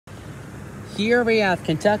here we have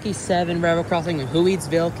KY-7 railroad crossing in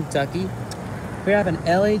Hueysville, Kentucky. We have an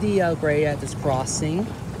LED upgrade at this crossing.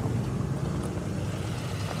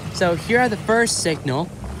 So here are the first signal.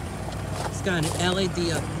 It's got an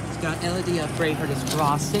LED upgrade for this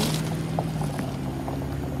crossing.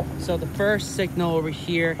 So the first signal over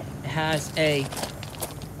here has a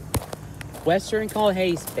Western call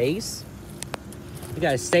haze base. We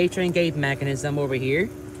got a safe train gate mechanism over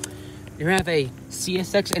here. You have a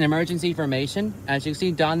CSX and emergency information. As you can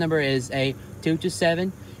see, DOT number is a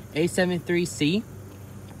 227-873C.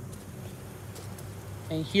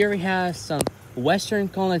 And here we have some Western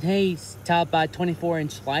Cone Haze topped by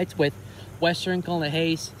 24-inch lights with Western Cone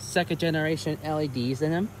Haze second generation LEDs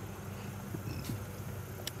in them.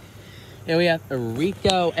 And we have a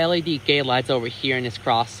Rico LED gate lights over here in this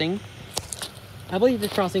crossing. I believe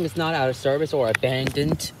this crossing is not out of service or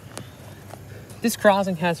abandoned. This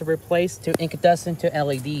crossing has replaced to incandescent to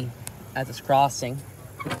LED at this crossing,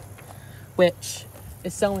 which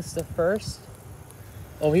is selling the first.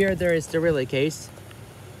 Over here, there is the relay case.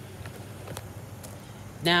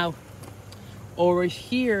 Now, over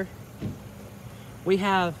here, we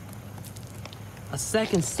have a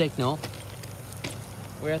second signal.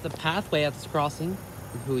 We're at the pathway at this crossing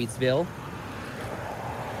in Hueysville.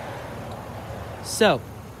 So,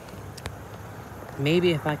 maybe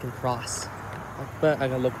if I can cross. But I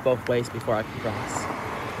gotta look both ways before I can cross.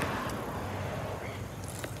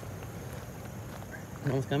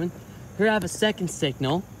 No one's coming. Here I have a second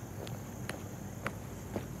signal.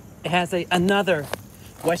 It has another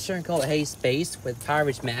Western Cone Haze base with Power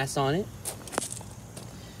Ridge mass on it.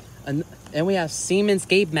 And we have Siemens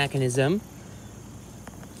gate mechanism.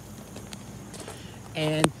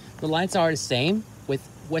 And the lights are the same with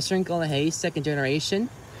Western Cone Haze second generation.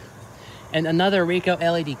 And another Rico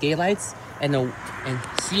LED gate lights and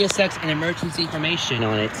CSX and emergency information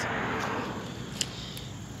on it.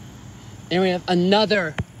 And we have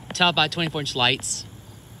another topped by 24-inch lights.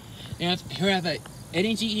 And here we have an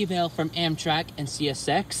energy eval from Amtrak and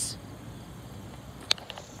CSX.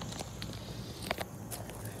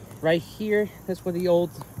 Right here, that's where the old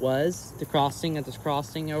was, the crossing at this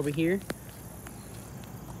crossing over here.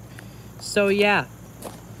 So yeah.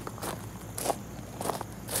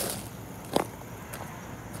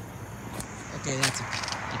 Okay,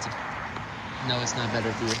 no, it's not a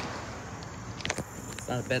better view. It's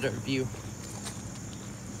not a better view.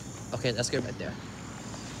 Okay, that's good right there.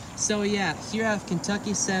 So yeah, here I have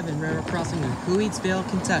KY-7 railroad crossing in Hueysville,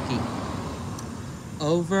 Kentucky.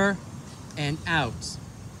 Over and out.